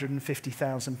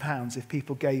 £950,000 if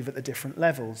people gave at the different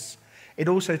levels. It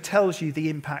also tells you the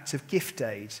impact of gift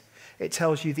aid. It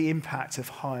tells you the impact of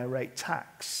higher rate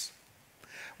tax.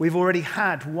 We've already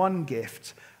had one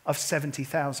gift of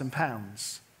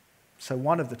 £70,000, so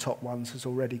one of the top ones has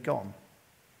already gone.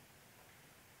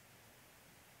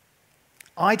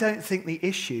 I don't think the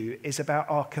issue is about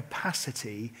our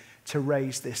capacity to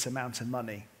raise this amount of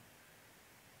money.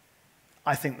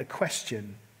 I think the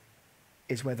question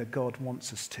is whether God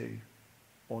wants us to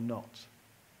or not.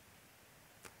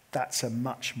 That's a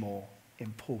much more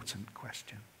important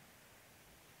question.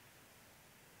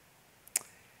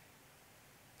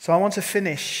 So I want to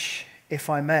finish, if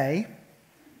I may,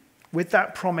 with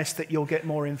that promise that you'll get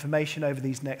more information over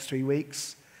these next 3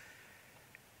 weeks,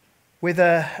 with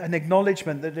an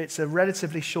acknowledgement that it's a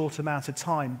relatively short amount of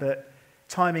time, but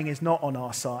timing is not on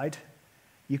our side.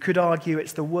 You could argue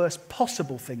it's the worst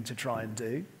possible thing to try and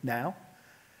do now.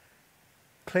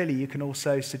 Clearly, you can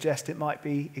also suggest it might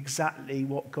be exactly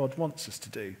what God wants us to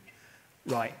do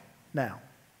right now.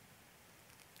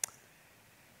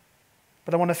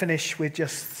 But I want to finish with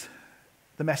just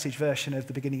the message version of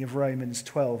the beginning of Romans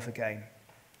 12 again.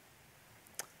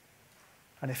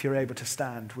 And if you're able to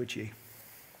stand, would you?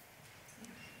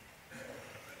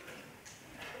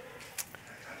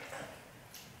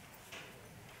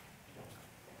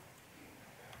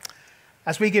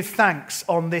 As we give thanks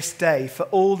on this day for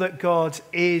all that God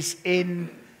is in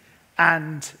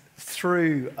and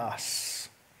through us,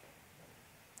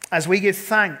 as we give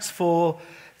thanks for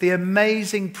the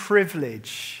amazing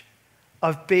privilege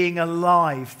of being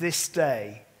alive this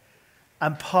day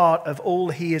and part of all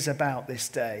He is about this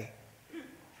day,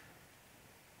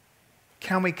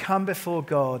 can we come before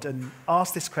God and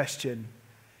ask this question: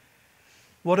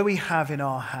 what do we have in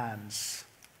our hands?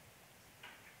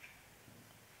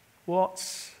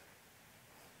 What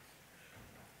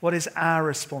is our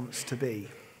response to be?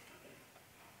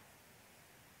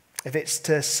 If it's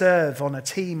to serve on a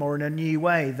team or in a new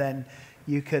way, then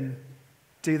you can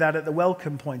do that at the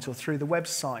welcome point or through the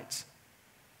website.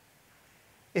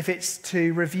 If it's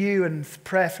to review and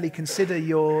prayerfully consider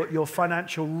your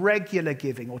financial regular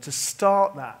giving or to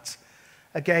start that,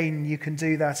 again, you can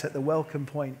do that at the welcome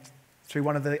point through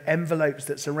one of the envelopes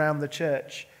that's around the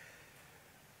church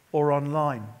or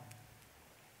online.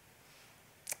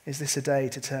 Is this a day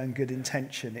to turn good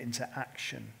intention into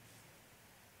action?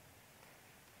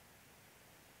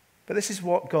 But this is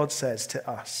what God says to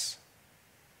us.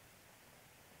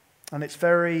 And it's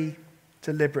very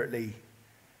deliberately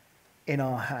in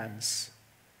our hands.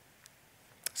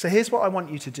 So here's what I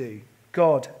want you to do,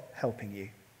 God helping you.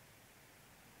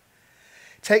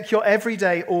 Take your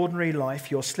everyday, ordinary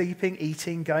life, your sleeping,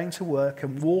 eating, going to work,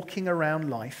 and walking around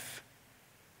life,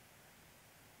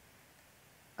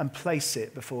 and place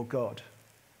it before God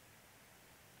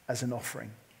as an offering.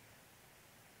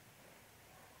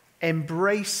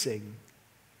 Embracing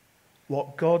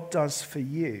what God does for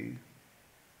you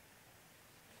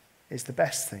is the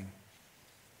best thing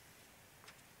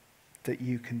that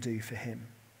you can do for Him.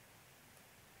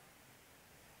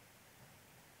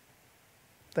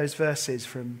 Those verses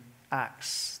from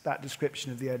Acts, that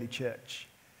description of the early church,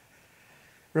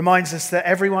 reminds us that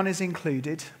everyone is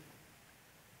included.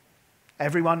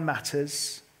 Everyone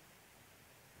matters.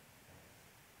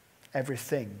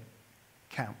 Everything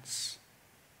counts.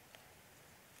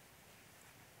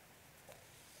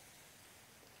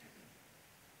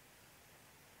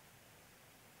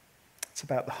 It's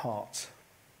about the heart.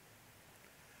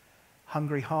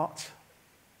 Hungry heart,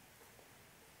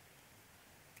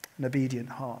 an obedient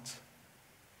heart,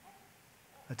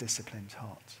 a disciplined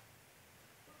heart.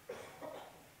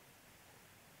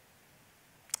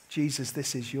 Jesus,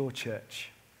 this is your church.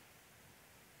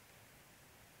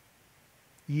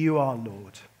 You are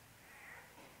Lord.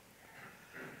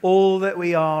 All that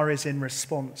we are is in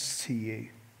response to you.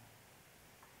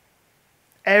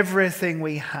 Everything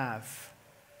we have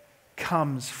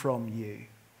comes from you.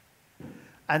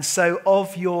 And so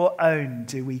of your own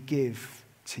do we give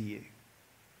to you.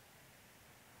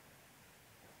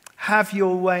 Have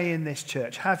your way in this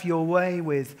church. Have your way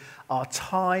with our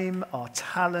time, our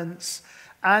talents,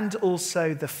 and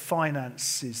also the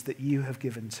finances that you have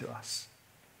given to us.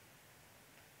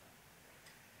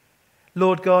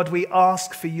 Lord God, we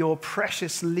ask for your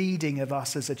precious leading of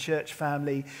us as a church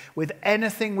family with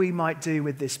anything we might do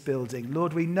with this building.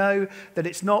 Lord, we know that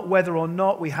it's not whether or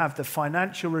not we have the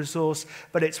financial resource,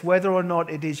 but it's whether or not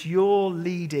it is your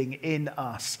leading in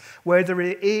us, whether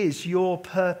it is your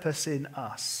purpose in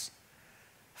us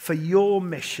for your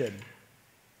mission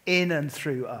in and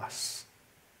through us.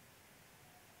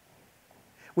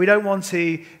 We don't want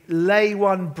to lay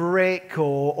one brick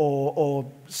or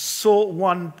sort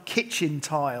one kitchen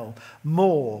tile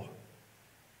more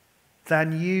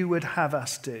than you would have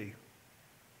us do.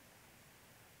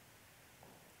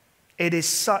 It is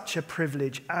such a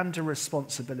privilege and a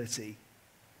responsibility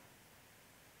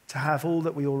to have all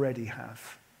that we already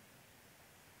have.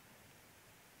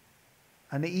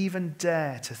 And even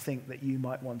dare to think that you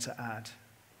might want to add.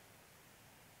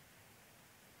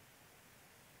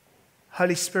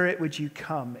 Holy Spirit, would you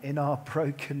come in our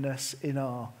brokenness, in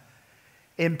our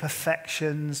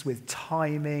imperfections, with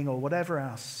timing or whatever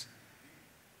else?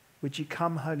 Would you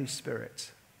come, Holy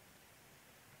Spirit?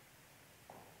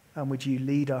 And would you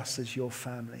lead us as your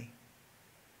family?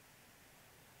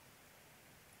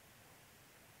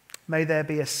 May there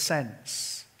be a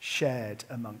sense shared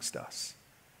amongst us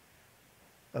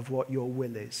of what your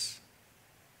will is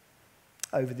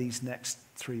over these next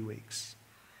 3 weeks.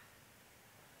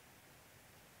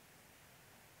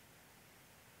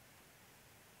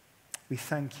 We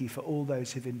thank you for all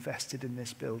those who've invested in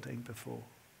this building before.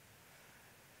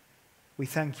 We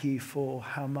thank you for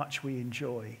how much we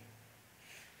enjoy,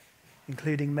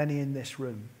 including many in this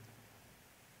room.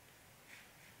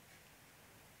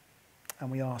 And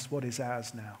we ask, what is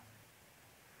ours now?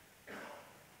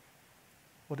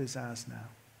 What is ours now?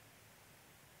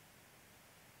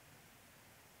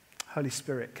 Holy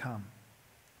Spirit, come.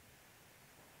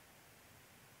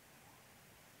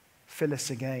 Fill us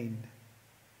again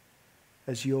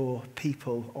as your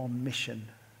people on mission,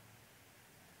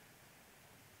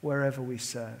 wherever we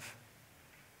serve,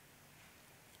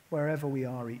 wherever we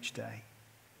are each day,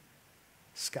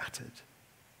 scattered,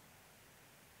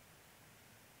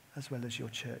 as well as your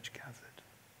church gathered.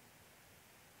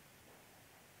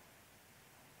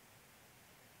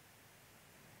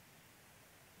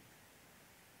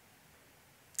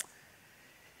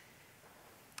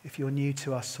 If you're new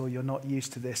to us or you're not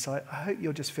used to this, I hope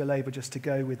you'll just feel able just to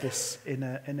go with this in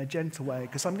a gentle way.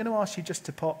 Because I'm going to ask you just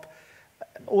to pop,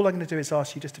 all I'm going to do is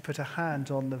ask you just to put a hand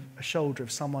on the shoulder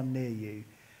of someone near you.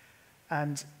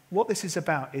 And what this is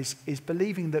about is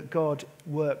believing that God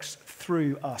works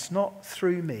through us, not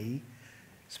through me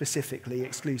specifically,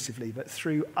 exclusively, but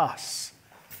through us.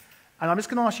 And I'm just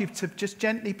going to ask you to just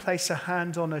gently place a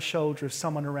hand on a shoulder of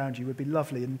someone around you. It would be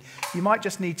lovely. And you might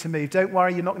just need to move. Don't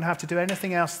worry, you're not going to have to do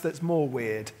anything else that's more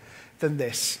weird than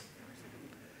this.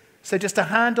 So just a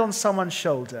hand on someone's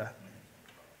shoulder.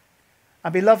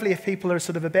 It'd be lovely if people are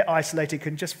sort of a bit isolated,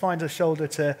 can just find a shoulder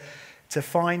to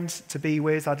be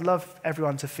with. I'd love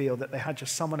everyone to feel that they had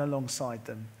just someone alongside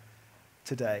them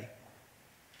today.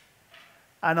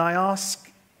 And I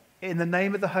ask, in the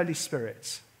name of the Holy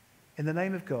Spirit, in the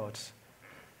name of God,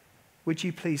 would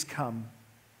you please come?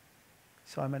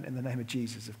 So I meant in the name of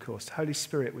Jesus, of course. Holy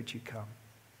Spirit, would you come?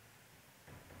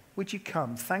 Would you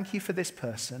come? Thank you for this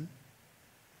person.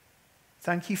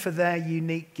 Thank you for their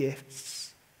unique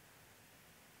gifts.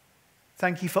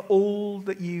 Thank you for all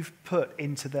that you've put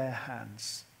into their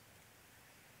hands.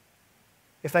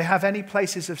 If they have any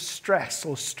places of stress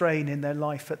or strain in their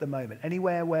life at the moment,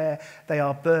 anywhere where they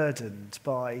are burdened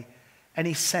by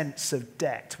any sense of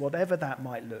debt, whatever that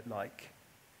might look like,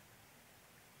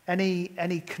 any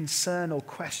concern or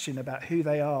question about who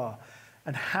they are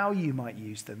and how you might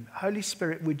use them, Holy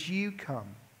Spirit, would you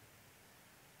come?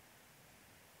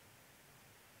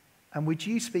 And would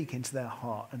you speak into their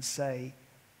heart and say,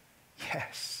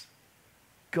 yes,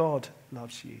 God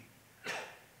loves you.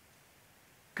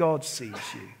 God sees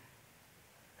you.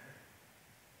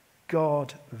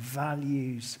 God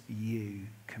values you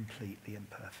completely and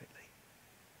perfectly.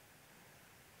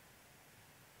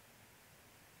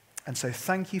 And so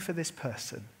thank you for this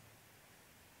person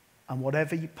and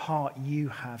whatever part you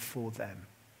have for them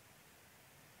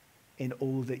in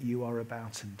all that you are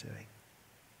about and doing.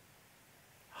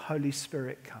 Holy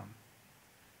Spirit, come.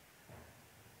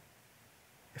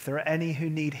 If there are any who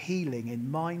need healing in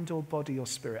mind or body or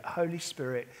spirit, Holy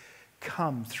Spirit,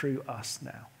 come through us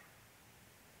now.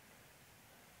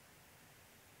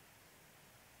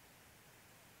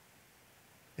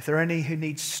 If there are any who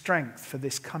need strength for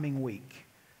this coming week,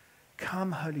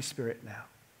 come, Holy Spirit, now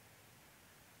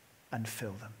and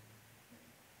fill them.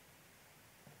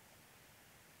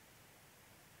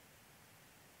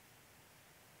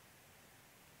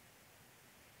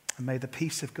 And may the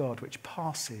peace of God, which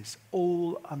passes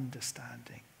all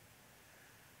understanding,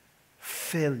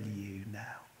 fill you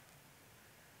now.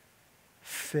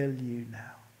 Fill you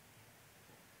now.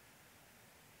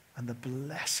 And the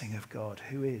blessing of God,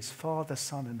 who is Father,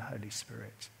 Son, and Holy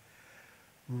Spirit,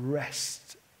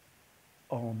 rest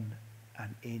on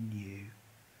and in you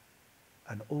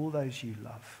and all those you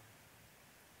love,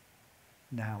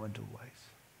 now and always.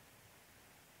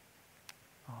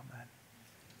 Amen.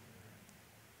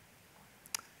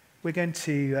 We're going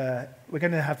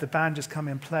to have the band just come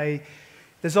and play.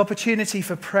 There's opportunity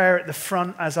for prayer at the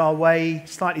front as our way,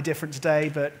 slightly different today,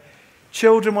 but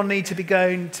children will need to be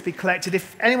going to be collected.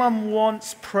 If anyone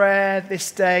wants prayer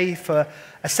this day for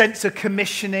a sense of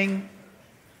commissioning,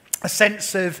 a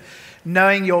sense of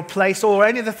knowing your place, or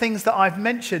any of the things that I've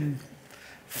mentioned,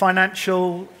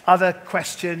 financial, other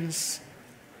questions,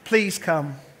 please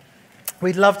come.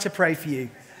 We'd love to pray for you.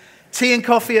 Tea and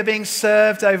coffee are being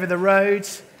served over the road,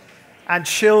 and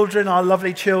children, our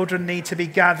lovely children, need to be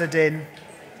gathered in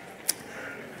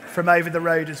from over the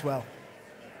road as well.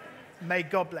 May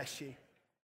God bless you.